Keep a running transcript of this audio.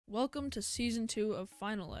Welcome to Season 2 of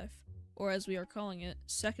Final Life, or as we are calling it,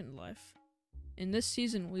 Second Life. In this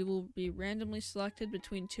season, we will be randomly selected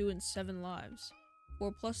between 2 and 7 lives.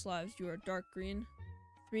 4+ lives you are dark green,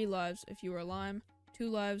 3 lives if you are lime, 2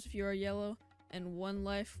 lives if you are yellow, and 1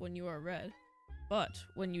 life when you are red. But,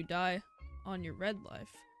 when you die on your red life,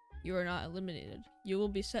 you are not eliminated. You will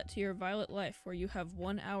be set to your violet life where you have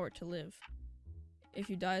 1 hour to live. If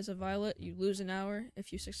you die as a violet, you lose an hour.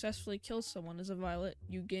 If you successfully kill someone as a violet,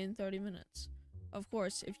 you gain 30 minutes. Of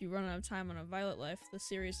course, if you run out of time on a violet life, the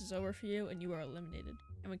series is over for you and you are eliminated.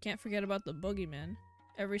 And we can't forget about the boogeyman.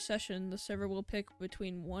 Every session, the server will pick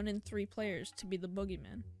between 1 and 3 players to be the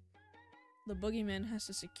boogeyman. The boogeyman has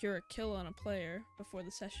to secure a kill on a player before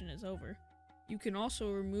the session is over. You can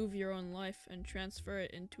also remove your own life and transfer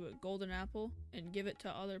it into a golden apple and give it to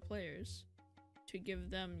other players to give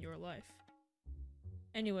them your life.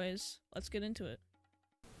 Anyways, let's get into it.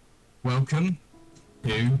 Welcome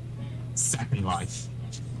to Second Life.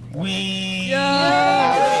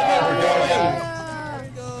 Yeah!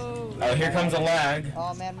 Oh, here comes a lag.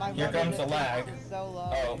 Oh man, my Here comes a lag. is so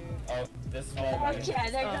low. Oh, this one. Okay,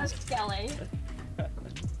 there goes Skelly.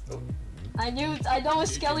 I know a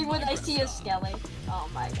Skelly when I see a Skelly. Oh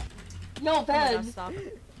my god. No, Ben! Stop.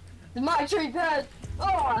 My tree, Ben!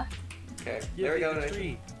 Oh! Okay, there we go.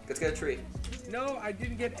 Let's get a tree. No, I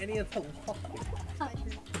didn't get any of the log.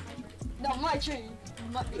 No, my tree!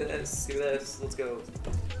 Look at this, let's go.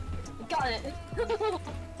 Got it! Alright.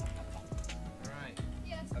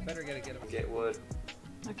 I better get him. Get wood.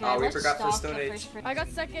 Okay, Oh, we let's forgot for stop Stone the Age. first person. I got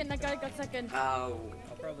second, I got second. Ow.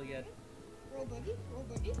 I'll probably get. Roll boogie, roll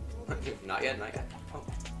boogie, roll boogie. Not yet. Oh,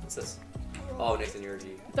 what's this? Oh, Nathan, you're a G.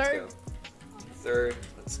 Third. Let's go. Third.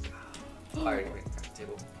 Let's go. Alright, wait, grab the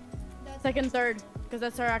table. Second, third, because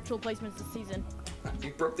that's our actual placements this season.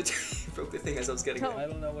 You broke the broke the thing as I was getting it. I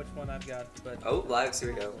don't know which one I've got, but. Oh, lives,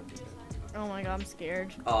 here we go. Oh my god, I'm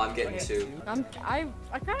scared. Oh, I'm getting Okay. 2. I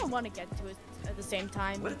kind of want to get to it at the same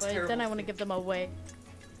time, What a but then terrible I want to give them away.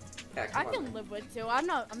 Yeah, I come on. can live with 2. I'm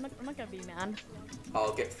not gonna be mad.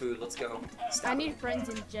 Oh, get food, let's go. Stop. I need friends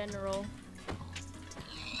in general.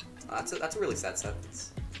 That's a really sad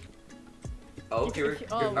sentence. Oh, If- here if we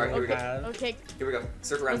you- Alright, here we go. Okay, Here we go.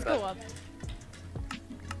 Circle around let's the go bed. up.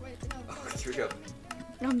 Wait, no, Oh, here we go.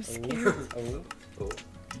 I'm scared. Oh. Oh.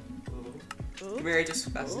 Ooh. Come here, just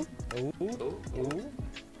fast. Ooh. Oh. Ooh.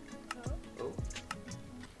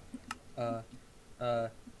 Oh.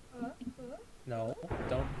 No.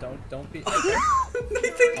 Don't be.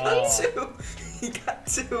 Nathan got Oh. 2. He got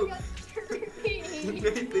 2.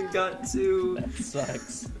 Nathan got 2. That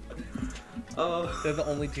sucks. Oh. They're the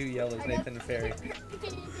only 2 yellows, Nathan and Fairy.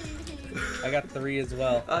 I got 3 as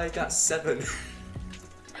well. I got 7.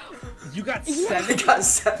 You got I 7? got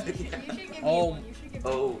 7. You should give me Oh. one, you should give me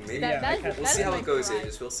Oh, one. maybe. Yeah, that We'll is see how my it goes, pride.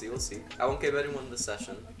 Aegis. We'll see. I won't give anyone the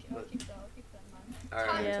session. But... Keep that, I'll keep that in mind.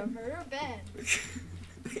 Alright. Yeah. Time to murder Ben.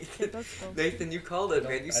 Nathan, Let's go. Nathan, you called it,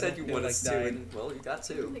 man. You I said don't you feel wanted like to, dying. and well, you got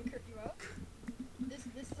 2. They curt you out. This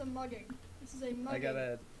is a mugging. This is a mugging. I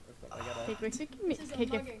gotta. Okay, if you give me, This is a okay,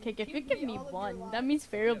 mugging. if you Give give me me all of your 1, that lives. means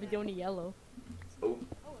Fairy will be the only yellow. Oh,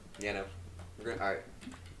 yeah, no. We're gonna. Alright.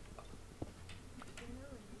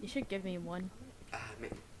 You should give me 1.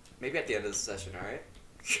 Maybe at the end of the session, alright?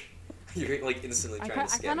 You're like instantly I trying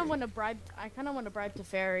to kind scam of me. want to bribe. I kind of want to bribe to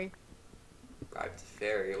Fairy. Bribe to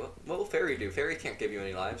Fairy. What will Fairy do? Fairy can't give you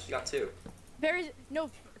any lives. She got 2.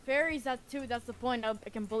 Fairy's at 2. That's the point. I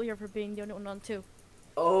can bully her for being the only one on 2.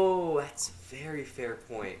 Oh, that's a very fair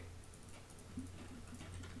point.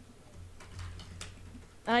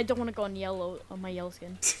 And I don't want to go on yellow on my yellow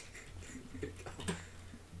skin.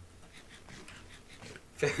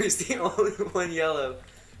 Fairy's the only one yellow.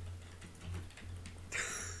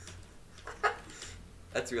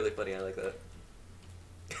 That's really funny. I like that.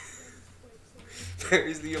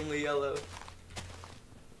 Fairy's the only yellow.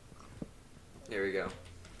 Here we go.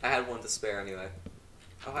 I had 1 to spare anyway.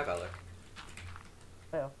 Oh, hi, Valor.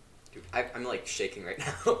 Hey. Dude, I'm like shaking right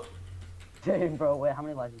now. Dang, bro, wait, how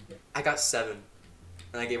many lives did you get? I got 7.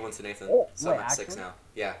 And I gave 1 to Nathan. Oh, So wait, I'm at 6 actually? now.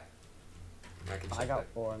 Yeah. I can I check got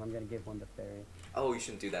that. 4, and I'm gonna give 1 to Fairy. Oh, you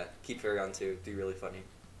shouldn't do that. Keep Fairy on 2. Be really funny.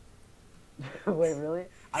 Wait, really?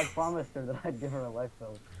 I promised her that I'd give her a life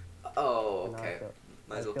though. Oh, and now okay.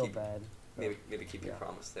 Might as I well feel keep. bad. So. Maybe keep your yeah.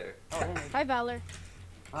 promise there. Oh, hey. Hi, Valor.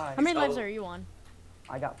 Hi. How many lives Oh. are you on?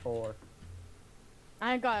 I got 4.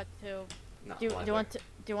 I got 2. Not Do one you there. want do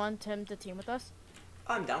you want him to team with us?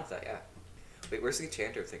 I'm down with that, yeah. Wait, where's the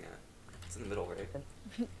enchanter thing at? It's in the middle, right?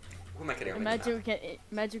 Who am I kidding? Imagine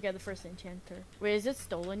we get the first enchanter. Wait, is it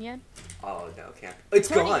stolen yet? Oh no, can't. It's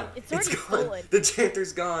It's already- gone. it's already gone. stolen. The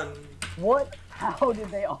enchanter's gone. What? How did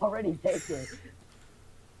they already take it?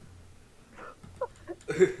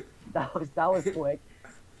 That was quick.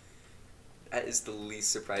 That is the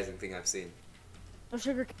least surprising thing I've seen. No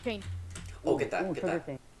sugar cane. Oh, get that, Ooh, get sugar that.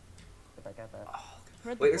 cane. I got that. Oh,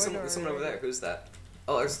 We're at the wait, there's border someone over already. there. Who's that?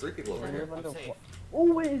 Oh, there's 3 people over here. Everyone I'm go- safe.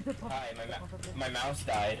 Oh wait, is it? Hi, my mouse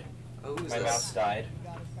died. Oh, who's My this? mouse died.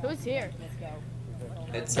 Who's here?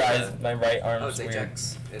 It's Guys, my right oh, arm's it's weird.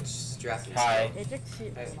 Ajax. It's Giraffe. Hi. Ajax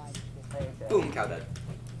here. Hey. Hey, okay. Boom, cow dead.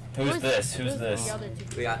 Who's this? Who's the this? other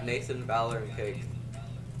two? We got Nathan, Valor, and Cake.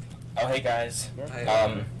 Oh, hey guys. Yes. Hey.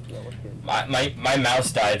 Yeah, what's good? My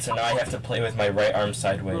mouse died, so now I have to play with my right arm Bro,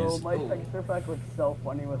 sideways. my Ooh. texture pack looks so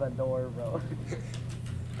funny with a door, bro.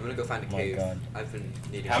 I'm gonna go find a Oh my cave. God. I've been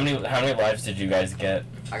needing. How many lives did you guys get?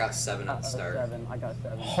 I got 7 at the start. 7. I got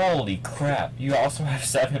 7. Holy crap! You also have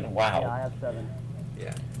 7. Yeah, I Wow. have 7.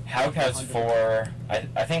 Yeah. Hauk has 4.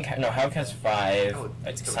 I think no. Hauk has 5. Oh,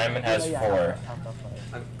 it's coming Simon back. has Yeah, 4.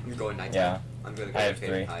 I'm going nighttime. Yeah. I'm gonna go I to have cave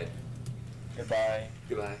 3. and hide. Goodbye.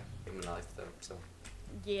 Goodbye. I'm in life though, so.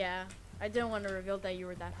 Yeah. I didn't want to reveal that you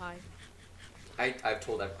were that high. I've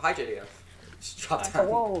told everyone. Hi, JDF. Just drop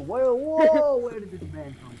Oh, down. whoa, where did this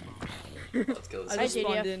man come from? Let's kill this. I Hi, just JDF.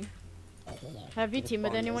 spawned in. Have you teamed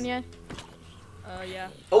with anyone yet? Yeah.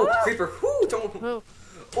 Oh, creeper! Whoo! Don't. Who?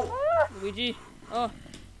 Oh. Luigi. Oh,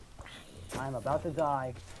 I'm about to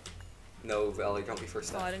die. No, Valley, don't be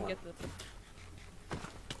first. oh, step. I didn't Come get the.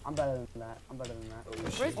 I'm better than that. I'm better than that. on. Oh,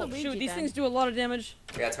 shit. Where's the Oh, Luigi shoot, these then? things do a lot of damage.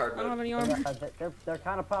 Yeah, it's hard I don't have mode. any armor. They're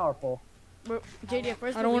kind of powerful. JDF,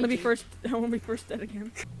 where's I don't want to be Luigi? first. I don't want to be first dead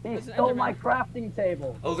again. He There's an stole Enderman. my crafting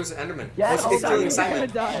table. Oh, there's an Enderman. Yeah, oh, he's oh, killing God. Simon.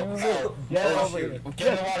 Die. Get Oh, over shoot. here. Get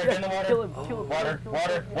in the water. Get in the water. Kill him. Oh. Kill him. Water. kill him, Water.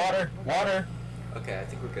 kill him. Water. Water. Okay, I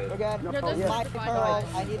think we're good. We're good. No, No, this yeah. is My fine. pearl.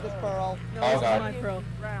 I need this pearl. No, Oh, it's God. my pearl.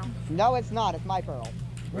 No, it's not. It's my pearl.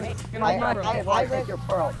 I take your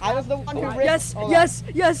pearl. I was the one who risked. Yes, hold on. yes,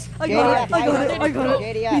 yes! I got it! I got it! I got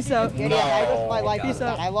it! JDF, Peace out. JDF, I risked my No. life Peace for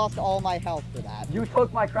that. out. I lost all my health for that. You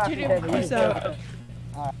took my crafting Judy, table. peace You out. took it.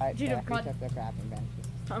 Alright, Dude, yeah, I'm we con- took the crafting benches.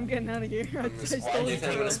 I'm getting out of here. I I'm stole gonna, his Nathan, I'm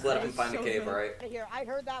pearl. gonna split up I'm and find a so cave, mad. alright? Here, I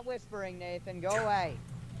heard that whispering, Nathan. Go away.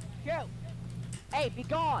 Shoot. Hey, be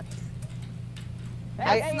gone.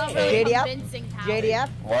 Hey, It's not hey, really JDF, convincing how. JDF,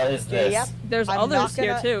 What is this? JDF, There's I'm others not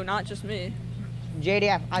here gonna- too, not just me.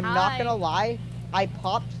 JDF, I'm not Hi. gonna lie. I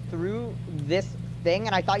popped through this thing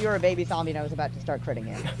and I thought you were a baby zombie and I was about to start critting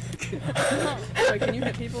you. Wait, can you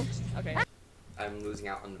hit people? Okay. I'm losing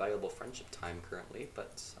out on valuable friendship time currently,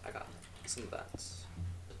 but I got some of that.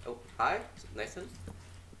 Oh, hi, Nathan.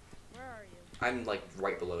 Where are you? I'm like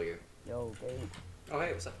right below you. Yo, Gabe. Oh,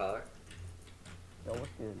 hey, what's up, Father? Yo, what's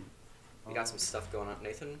good? We got some stuff going on.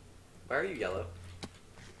 Nathan, why are you yellow?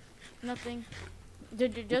 Nothing.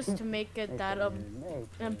 Just to make it that Nathan.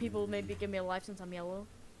 and people maybe give me a life since I'm yellow.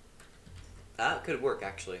 That could work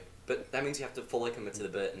actually, but that means you have to fully commit to the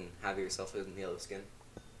bit and have yourself in yellow skin.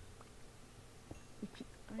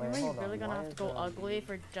 Are Wait, you hold really on, gonna why have to is, go um, ugly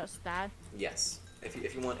for just that? Yes, if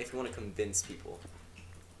you want to convince people.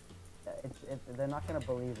 They're not gonna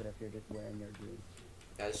believe it if you're just wearing your green.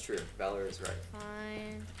 That is true. Valor is right.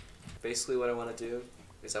 Fine. Basically, what I want to do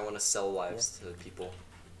is I want to sell lives to people.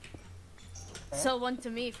 Sell one to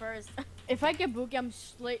me first. If I get Boogie,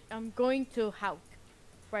 I'm going to Hauk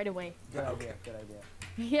right away. Good Okay. idea. Good idea.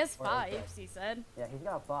 He has Or 5, okay. he said. Yeah, he's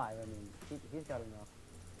got 5. I mean, he's got enough.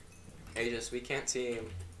 Aegis, we can't team.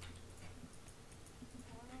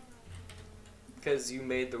 Because you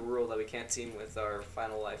made the rule that we can't team with our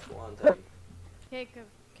final life one time. Cake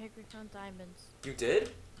return diamonds. You did?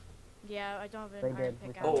 Yeah, I don't have They an iron did.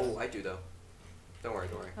 pickaxe. Oh, I do though. Don't worry,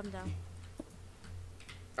 don't worry. Come down.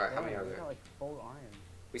 Alright, how many Damn, are he's there? got like full iron.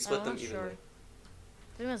 We split I'm them not evenly. sure.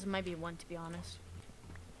 I think this might be 1 to be honest.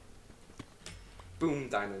 Boom,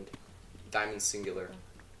 diamond. Diamond singular.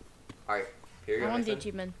 Alright, here you I go, want the Nathan.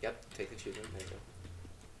 achievement. Yep, take the achievement. There you go.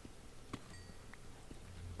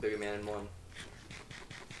 Bigger man in 1.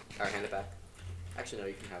 Alright, hand it back. Actually, no,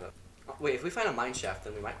 you can have it. Oh, wait, if we find a mine shaft,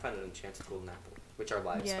 then we might find an enchanted golden apple. Which are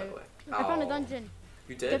lives, by Yeah. the way. I found a Oh. dungeon.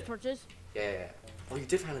 You Dead did? torches. Yeah, yeah, yeah. Oh, you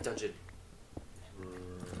did find a dungeon.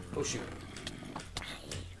 Oh, shoot.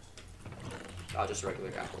 Oh, just a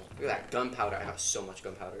regular apple. Look at that gunpowder. I have so much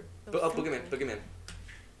gunpowder. Those Oh, boogeyman, sentinels. boogeyman.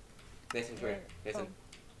 Nathan, come here. Where? Nathan.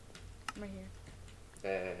 I'm right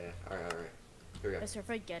here. Yeah. Alright. Here we go. I swear if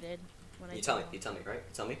I get it when I You tell me, right?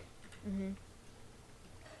 You tell me. Mm-hmm.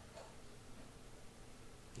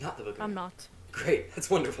 Not the boogeyman. I'm not. Great. That's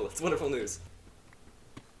wonderful. That's wonderful news.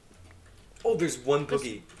 Oh, there's one Just-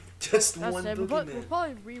 boogie. Just That's one it. We'll boogeyman.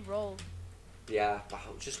 probably re-roll. Yeah. Wow,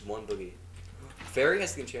 just one boogie. Fairy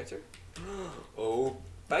has the enchanter. Oh,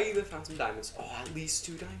 baby, found some diamonds. Oh, at least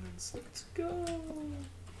 2 diamonds. Let's go.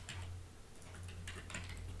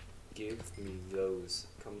 Give me those.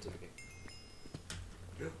 Come to the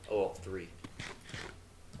game. Oh, 3.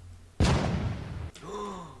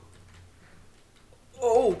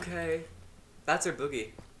 Okay. That's our boogie.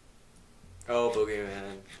 Oh, Boogie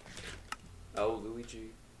Man. Oh, Luigi.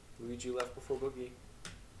 Luigi left before Boogie.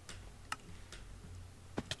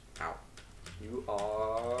 Ow. You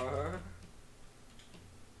are...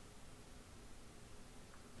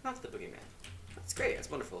 Not the Boogie Man. That's great. That's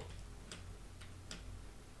wonderful.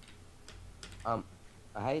 I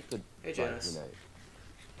hate to... Hey, like, Janice. you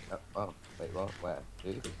know... Oh, wait, what? Where?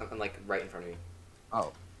 Who? I'm like right in front of you.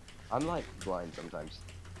 Oh. I'm like blind sometimes.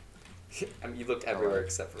 I mean, you looked everywhere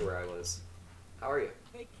except for where I was. How are you?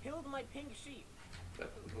 They killed my pink sheep.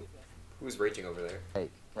 Who's raging over there? Hey,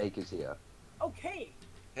 Cake is here. Okay.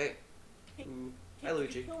 Hey. Hey, Hi,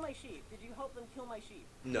 Luigi. Did you kill my sheep? Did you help them kill my sheep?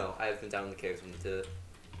 No, I have been down in the caves when you did it.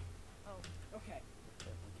 Oh, okay.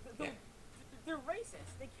 Yeah. They're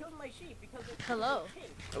racist. They killed my sheep because they're Hello. pink.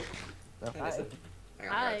 Oh. No. Hey, Nathan. Hang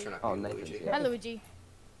on, I Hi. gotta turn up Oh, your Nathan's Luigi. here. Hi, Luigi.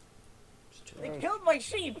 They killed my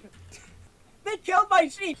sheep. They killed my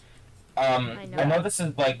sheep. I know this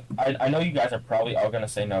is like, I know you guys are probably all gonna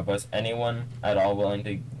say no, but is anyone at all willing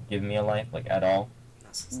to give me a life, like at all?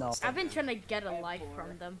 No. I've been trying to get a life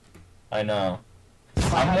from them. I know.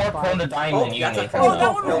 I'm more prone to dying than you, that's a Nathan. first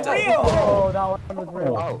though. one was real! Oh, that one was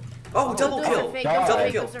real. Oh. Oh, double Those are kill! fake, those are Double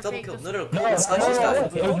fake, kill! those are Double fake, kill! those- No, no, No, Colton Slice just no,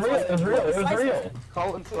 died. it was real, it was real, it was real.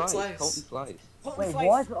 Colton Slice. Slice. Colton Slice. Wait,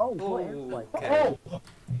 what? Oh, Oh, what? okay. Oh!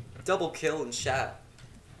 Double kill and chat.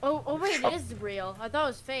 Oh wait, it is real. I thought it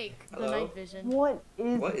was fake. The Hello? night vision. What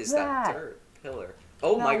is that? that dirt pillar?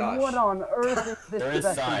 Oh Now, my gosh. What on earth is this? There is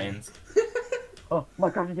specimen? signs. Oh, my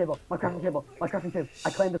crafting table, my crafting table, my crafting table. I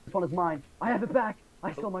claim this one is mine. I have it back.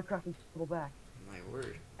 I stole my crafting table back. My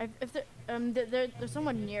word. If there's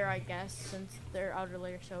someone near, I guess, since they're outer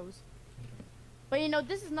layer shows. But you know,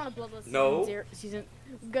 this is not a bloodless No. season.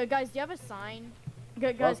 Guys, do you have a sign?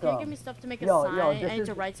 Guys, can you Welcome. give me stuff to make a Yo, sign? yo, I need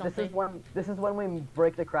to write something. This is when we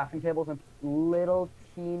break the crafting tables in little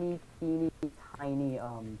teeny tiny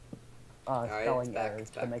spelling back, errors it's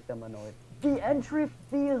to back. make them annoyed. The entry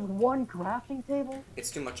fee is 1 crafting table? It's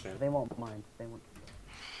too much, man. They won't mind. They won't.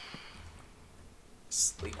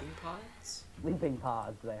 Sleeping pods? Sleeping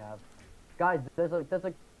pods they have. Guys, there's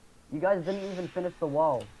a. You guys didn't even finish the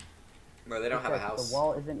wall. Bro, they don't have a house. The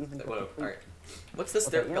wall isn't even Whatever. complete. Alright. What's this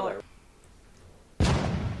Okay, dirt you know pillar?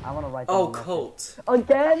 I want to write. Oh, down a message. Colt.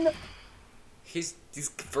 Again? He's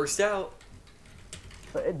first out.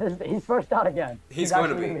 He's first out again. He's going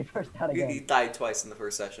to actually be. gonna first out He again. died twice in the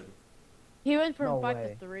first session. He went from No 5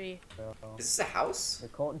 way. to 3. So, Is this a house? the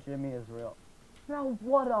Colt and Jimmy is real. Now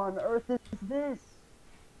what on earth is this?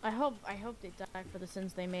 I hope they die for the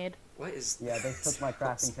sins they made. What is Yeah, they this took my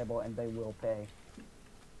house? crafting table and they will pay.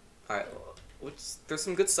 Alright, there's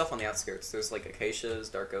some good stuff on the outskirts. There's like acacias,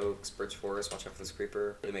 dark oaks, birch forest. Watch out for this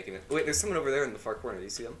creeper. Really making it. Wait, there's someone over there in the far corner. Do you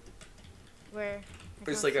see them? Where? I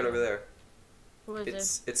There's can't like right see over them. there. Who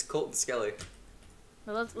is it? It's Colt and Skelly.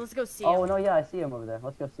 Well, let's go see Oh him. no, yeah, I see him over there.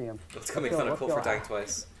 Let's go see him. Let's go make go, fun of let's Colt go. for dying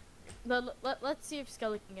twice. Let's see if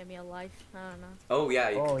Skelly can get me a life. I don't know. Oh yeah,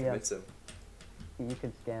 you Oh, can yeah. convince him. You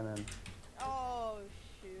can scam him. Oh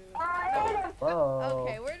shoot. Whoa.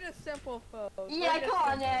 Okay, we're just simple foes. Yeah, We're just come on,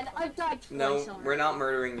 simple man. foes. I've died twice No, already. we're not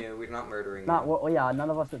murdering you. We're not murdering Not you. well, yeah, none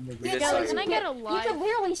of us are We big. just saw Skelly, can I you. get a You life? can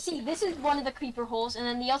literally see this is one of the creeper holes, and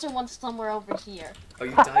then the other one's somewhere over here. Oh,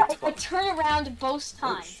 you died I twice. turn around both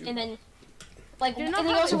times, shoot. and then like, Do you and not the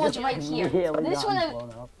have other a one's shield? right here. Really This gotten one,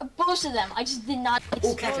 blown up. both of them, I just did not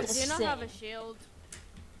expect cactus. the Do you not same. have a shield?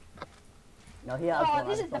 No, he has Oh, one. I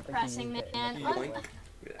this just is don't think he depressing, used it. man. Yoink.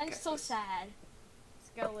 I'm so sad.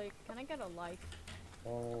 Skelly, can I get a life?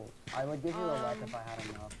 Oh, I would give you a life if I had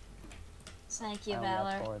enough. Thank you, I only have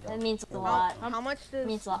Valor. 4 though. That means a How- lot. How much does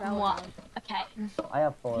Means a lot. Valor Mwah. have? Okay. I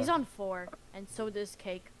have 4. He's on 4, and so does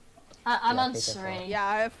Cake. I'm Yeah, on take it for 3. Yeah,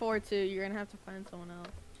 I have 4 too. You're gonna have to find someone else.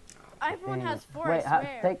 Everyone Dang has it. 4, Wait, I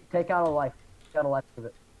swear. take out a life. Take out a life of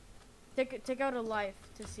it. Take out a life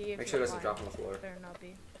to see if Make sure it it's doesn't alive. drop on the floor. Better not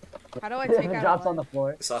be. How do I If take it out drops a on the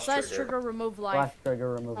floor. Slash Slash trigger. trigger remove Flash life.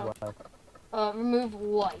 trigger, remove Oh. life. Remove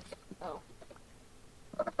life. Oh.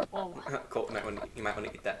 Oh. Colt, you might want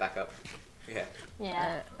to eat that back up. Yeah.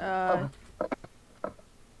 Yeah.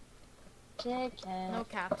 JK. No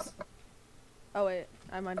caps. Oh wait,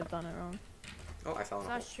 I might have done it wrong. Oh, I fell in a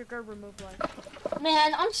hole. Slash trigger remove life.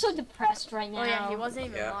 Man, I'm so depressed right now. Oh yeah, he wasn't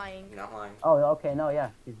even Yeah, lying. you're not lying. Oh, okay, no, yeah.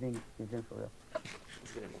 He's being for real.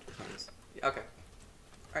 He's getting multiple times. Yeah, okay.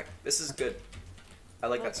 Alright, this is good. I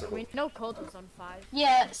like that circle. We know Colt was on 5.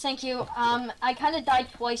 Yeah, thank you. I kind of died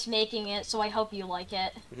twice making it, so I hope you like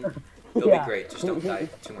it. It'll Yeah. be great. Just don't die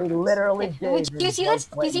too He much. literally Wait, gave do you see his this?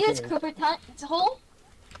 Do you see this gave. Cooper hole?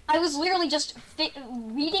 I was literally just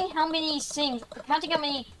reading how many things, counting how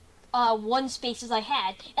many one spaces I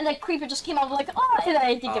had, and the creeper just came out like, oh, and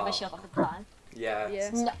I didn't get my shield on the time. Yeah.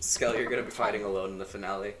 No. Skelly, you're gonna be fighting alone in the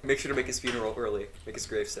finale. Make sure to make his funeral early. Make his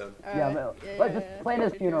gravestone. Let's just plan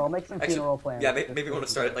his funeral. Make some funeral plans. Yeah, maybe we want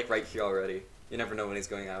to start it like right here already. You never know when he's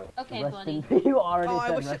going out. Okay, Rest buddy. in, you already I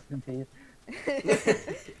said wish rest in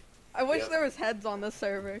peace. I wish Yep. there was heads on this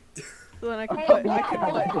server. So then I could Hey, put. no, I could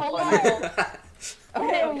put. hello. Okay,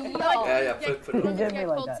 Hey, Yeah, put it He on. did me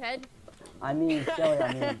like that. Ted. I mean, Skelly,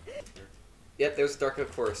 I mean. Yep, there's Dark Oak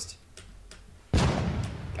Forest.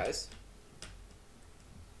 Guys.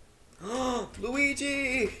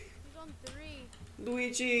 Luigi! He's on 3.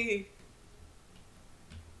 Luigi!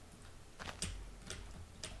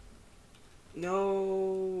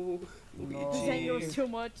 No, Saying it was Luigi. too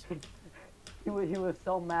much. He was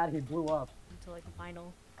so mad he blew up. Until like the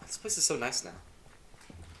final. This place is so nice now.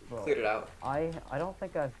 Bro, Cleared it out. I don't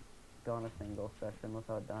think I've gone a single session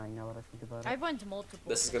without dying now that I think about it. I went to multiple.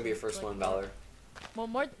 This is gonna be your first one, Valor. Well,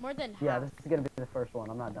 more than half. Yeah, this is gonna be the first one.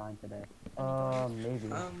 I'm not dying today. Maybe.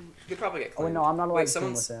 You could probably get Oh, claimed. no, I'm not allowed Wait, to team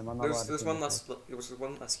someone's, with him. I'm not allowed to there's team one with less. There's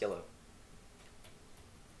one less yellow.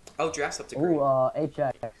 Oh, Giraffe's up to Ooh, green.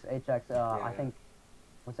 HX. I think,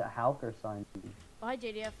 was it Halk or Sign? Oh, hi,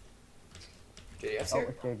 JDF. JDF's Oh, here.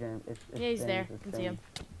 it's JJ. It's Yeah, he's James, there. it's I can see him.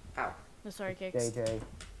 Ow. No, sorry, Kicks. JJ.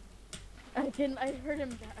 I heard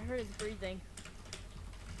him. I heard his breathing.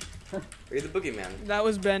 Are you the boogeyman? That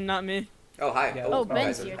was Ben, not me. Oh, hi. Yeah, Oh, you guys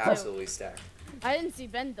Ben's are here, too. absolutely stacked. I didn't see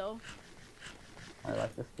Ben though. I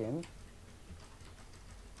like the skins.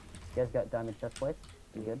 You guys got diamond chest plates?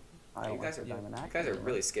 You good? I You don't like guys, the diamond you axe. guys are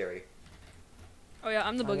really scary. Oh yeah,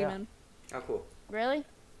 I'm the Oh, yeah. boogeyman. Oh, cool. Really?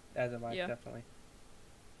 As am I, Yeah. definitely.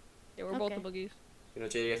 Yeah, we're both Okay. the boogies. You know,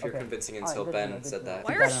 JDF, you're Okay. convincing Alright, until good to know, Ben good said to know. that.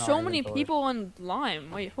 Why Keep are that in so our many inventory. people on Lime?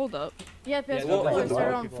 Wait, hold up. Yeah, because Yeah, people well, are like, started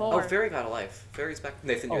a lot on of 4. Oh, Fairy got a life. Fairy's back.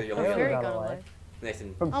 Nathan, Oh, you're the only Fairy other. Fairy got got a a life. life.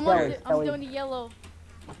 Nathan. From I'm Skelly. I'm doing the yellow.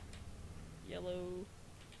 Yellow.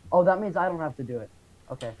 Oh, that means I don't have to do it.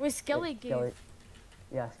 Okay. Wait, Skelly gave. Skelly.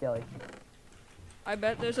 Yeah, Skelly. I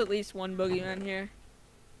bet there's at least one boogeyman here.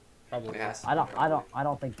 Probably. Yes. I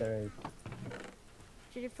don't think there is.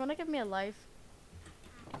 Did your phone give me a life?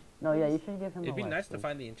 No, yeah, you should give him It'd a be life, nice to please.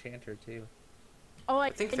 find the enchanter too. Oh,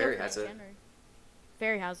 I think know Fairy for has it. Tanner.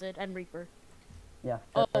 Fairy has it, and Reaper. Yeah.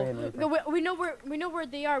 Oh, Fairy and Reaper. we know where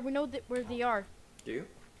they are. We know where they are. Do you?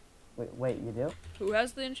 Wait, you do? Who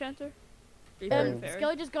has the enchanter? Reaper and Fairy?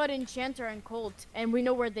 Skelly just got Enchanter and Colt, and we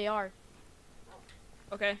know where they are.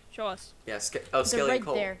 Okay, show us. Yeah, They're Skelly right and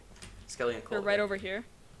Cole. there. Skelly and Cole. They're right over here.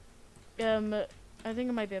 I think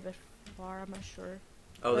it might be a bit far. I'm not sure.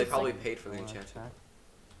 Oh, they It's probably like- paid for the enchanter.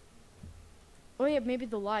 Oh yeah, maybe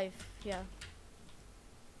the life. Yeah.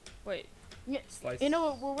 Wait. Yeah. Slice. You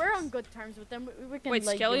know, we're on good terms with them. We can. Wait,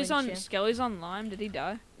 like, Skelly's give on enchant. Skelly's on Lime. Did he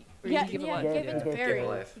die? Or did Yeah, he give a yeah, life? he gave it to Yeah, Fairy. Give a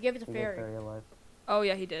life. He gave it to You get Fairy. Fairy alive. Oh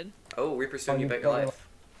yeah, he did. Oh, Reaper soon, Oh, you you bet your Fairy life.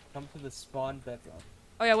 Come to the spawn bedrock.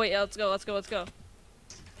 Oh yeah, wait, yeah, let's go.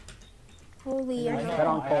 Holy, I Bet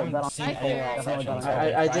on Cole, bet on seen Cole. any Definitely bet on Cole.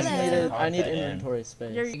 I just Hello. needed I need Content in. inventory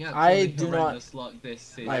space. You're- I do not like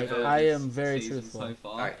this like I am very truthful. So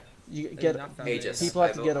far. Alright, You get Aegis. people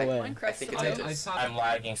have to I get vote- away. I think it's Aegis. I'm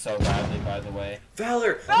lagging so badly, by the way.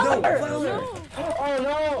 Valor! No! Valor! Oh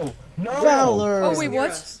no! No! Valor. Oh wait, what?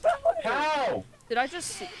 Yes. How? Did I just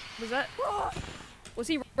see? Was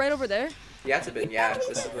he right over there? Yeah, it's a bit. Yeah, this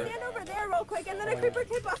is where. stand over there real quick, and then a creeper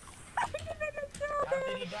came by. How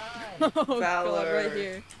did he die? Oh, Valor. God, right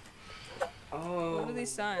here. Oh. What are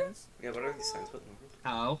these signs? Yeah, what are these signs? What in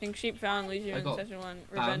the world? How? Pink sheep found I Louisiana got session 1.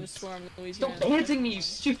 Revenge banned. swarm Louisiana. Stop hitting me, you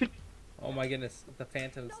stupid. Oh my goodness, the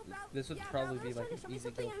phantoms. This would probably be like an easy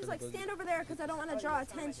kill I for was the like, boogie. stand over there because I don't want to draw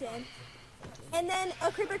attention. And then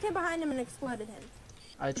a creeper came behind him and exploded him.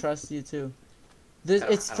 I trust you too. This I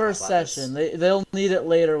don't- it's I don't first have lapis. session. They'll need it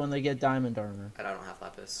later when they get diamond armor. I don't have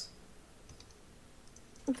lapis.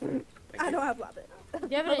 I don't have lapis. Do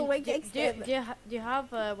you have By the any- way, do, Cakes do, you- did. do, you ha- do you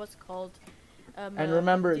have what's called? And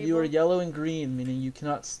remember, you are table? yellow and green, meaning you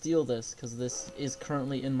cannot steal this because this is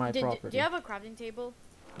currently in my Do property. you have a crafting table?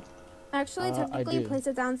 Actually, I technically, you do. place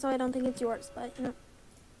it down, so I don't think it's yours, but you know.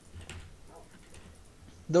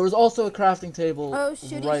 There was also a crafting table. Oh,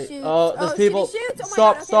 shooty right. shoots. Oh, Oh, there's shooty people. shoots. Oh my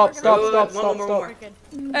Stop! God, okay, Stop! we're Stop! gonna- Stop! One Stop! more, Stop!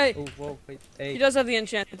 We're good. Hey, Oh, whoa, wait, hey. he does have the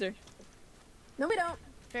enchanter. No, we don't.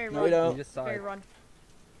 Fairy No, run. we don't. You just saw Fairy it. run.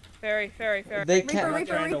 Fairy. They Reaper, can't. Reaper,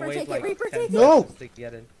 Trying to Reaper, wait take it. like Reaper, 10 take it. No! seconds to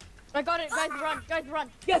get in. I got it, guys, run, guys, run.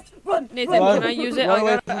 Yes, run. Nathan, Run. can I use it? Run I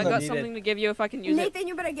away got, from I them. got something to give you if I can use it. Nathan,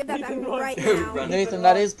 you better give that back right Run. now. Nathan,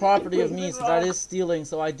 that is property of me, so that is stealing.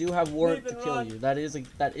 So I do have warrant to Nathan, kill run. you. That is a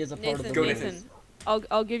part of Nathan, the Go, business. Nathan.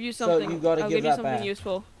 I'll give you So something. you gotta I'll give give you that something back.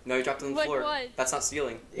 useful. No, you dropped it on the Like floor. what? That's not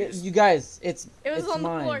stealing. You guys, it's It was on the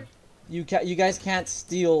mine. floor. You guys can't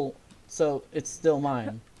steal, so it's still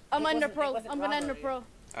mine. I'm It under wasn't- pro. it wasn't I'm gonna under robbery. pro.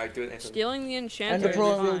 Alright, do it, Nathan. Stealing the End enchanter the is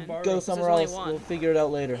pro and fine. we'll go somewhere only else. one. We'll figure it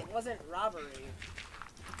out later. It wasn't robbery.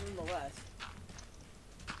 Nonetheless.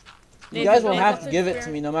 You Nathan, guys will Nathan, have to give it to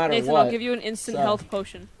me no matter Nathan, what. I'll give you an instant So- health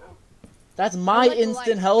potion. That's my like the instant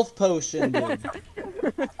light. health potion, dude.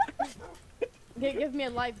 Give me a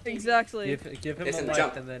life. Baby. Exactly. Give him Nathan, a life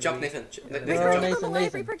jump. and then Jump, we- Nathan. No, Nathan, Reaper, jump. give him Nathan, a life.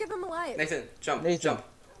 Nathan. Reaper, give him a life. Nathan, jump. Nathan. Jump.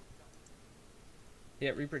 Yeah,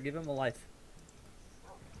 Reaper, give him a life.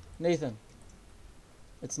 Nathan.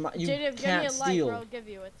 It's my. You Jaden, give me can't a life, steal. bro. I'll give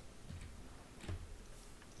you it.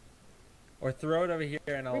 Or throw it over here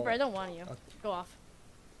and I'll... Reaper, I don't want you. Go off.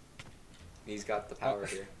 He's got the power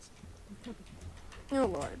here. Oh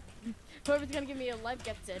lord. Whoever's gonna give me a life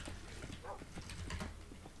gets it.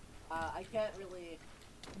 I can't really.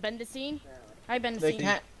 Bend the scene. Apparently. Hi, bend the They scene.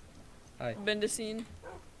 can't. Hi. Bendicine.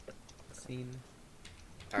 Scene.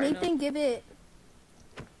 Alright. Nathan, give it.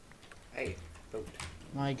 Hey, vote.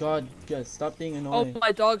 My God, guys, stop being Oh, annoying.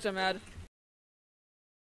 my dogs are mad.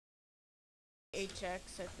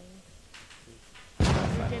 HX, I think.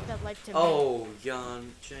 You gave that life to me. Oh,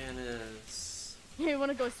 Jan Janice. You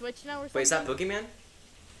wanna go switch now or something? Wait, is that Boogeyman?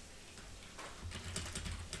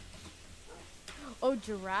 Oh,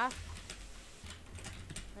 giraffe.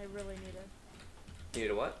 I really need it. You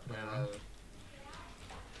need a what?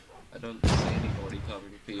 I don't see anybody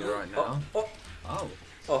coming for you right now. Oh. Oh.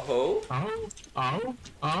 Oh ho.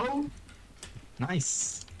 Oh.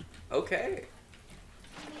 Nice. Okay.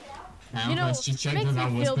 Now You know, let's just check makes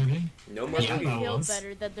that me that was feel- Boogie. No more Makes me Yeah, that feel was.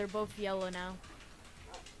 better that they're both yellow now.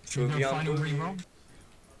 Should we Boogie go on final Boogie. reroll?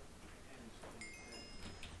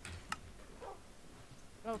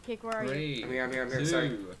 Oh, Cake, where are you? 3, I'm here, 2,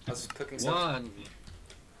 sorry. I was cooking something. 1.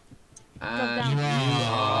 And down. you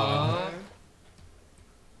are...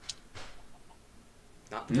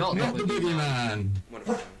 Not Not Not the the Boogie Man.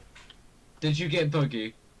 Wonderful. Did you get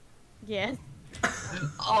Boogie? Yes.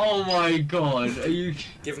 Oh my god, are you...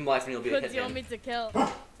 Give him life and he'll be a But you want me hitman. to kill.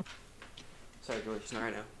 Sorry, George, it's not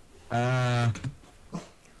right now.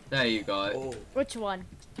 There you go. Oh. Which one?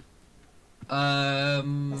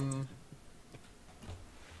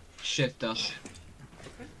 Shifter.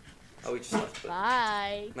 Oh, we just left.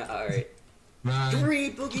 Bye. Alright. Man.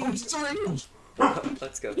 3 Boogie! I'm sorry.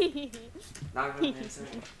 Let's go. Now I'm gonna answer.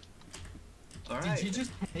 Did you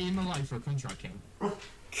just pay him a life for contract king?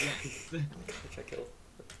 Check kill.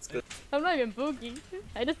 That's good. I'm not even boogie.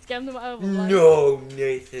 I just scammed them out of a life. No,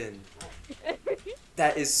 Nathan.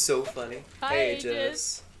 That is so funny. Hi, Hey, Aegis.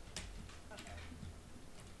 Jess.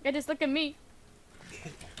 Yeah, just look at me.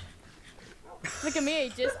 Look at me,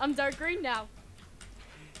 Aegis. I'm dark green now.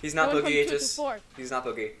 He's not I went Boogie, from 2 to Aegis. 4. He's not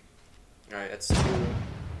Boogie. Alright, that's 2.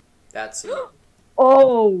 That's a,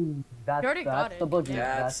 Oh, that's You already got that's the it. boogie.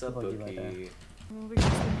 that's the a boogie right there.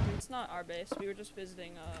 Boogie. It's not our base. We were just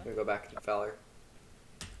visiting. We go back to Valor.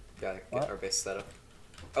 Gotta get What? our base set up.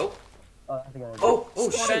 Oh! Oh, I think I Oh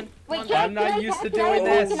shit! Ben. Wait, I'm not used to doing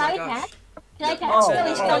this. this. Can I Oh my attack? gosh. Can I No, attack? no, Skelly,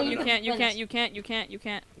 no, Skelly, no, You can't. You wins. can't. You can't. You can't. You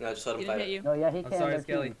can't. No, just let him He fight didn't hit it. you. No, yeah, he I'm can. sorry, they're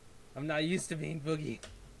Skelly. team. I'm not used to being Boogie.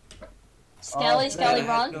 Skelly, Oh, Skelly, I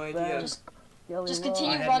run. had no idea. Just Skelly, Just run.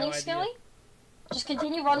 continue I had running, no idea. Skelly. Just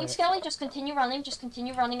continue running, Skelly. Just continue running. Just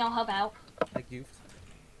continue running. I'll help out. Like you.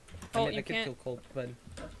 Oh, I mean, you I can can't. kill Colt, but...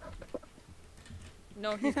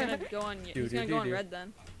 No, he's gonna go on. He's gonna go on red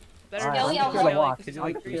then. Better Alright, Skelly, I'm I'll just here to help. watch. Could you, I'm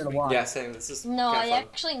like, just here boost to me? watch. Yeah, same. This is No, kinda I fun.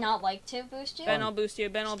 actually not like to boost you. Ben, I'll boost you.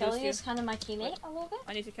 Ben, I'll boost Skelly you. is kind of my teammate a little bit.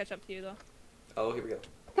 I need to catch up to you though. Oh, here we go.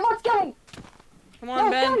 Come on, Skelly. Come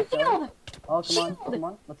on, Ben. Skelly, shield. Oh, come on, Shield. come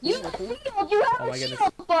on. Let's You see, let's see. shield. You have Oh a my goodness.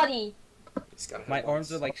 shield, buddy. He's gotta hit My him arms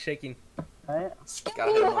once. are like shaking. Alright.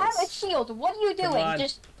 Skelly, you have a once. shield. What are you Come doing? on.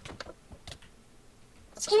 Just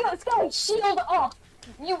Skelly, shield up.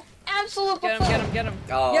 You absolute Get him. Get him. Get him.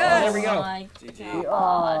 Oh, Yes! There we go. My GG.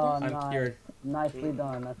 God. Oh, I'm nice. cured. Nicely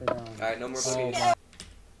done, nicely done. Alright, no more Oh boogies. my...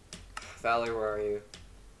 Valor, where are you?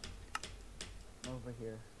 Over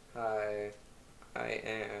here. Hi. I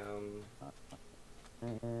am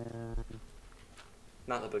And...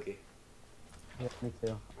 not the boogie. Yeah, me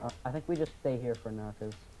too. I think we just stay here for now,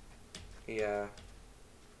 cause... Yeah.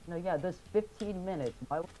 No, yeah, there's 15 minutes.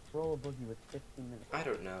 Why would you roll a boogie with 15 minutes? I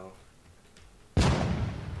don't know.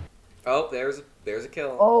 Oh, there's a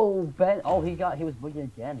kill. Oh, Ben. Oh, he was boogie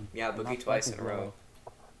again. Yeah, Not boogie twice in as a row. well.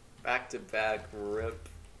 Back to back rip.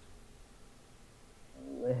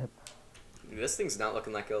 Lip. This thing's not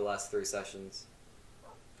looking like it'll last 3 sessions.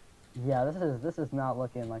 Yeah, this is not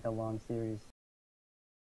looking like a long series.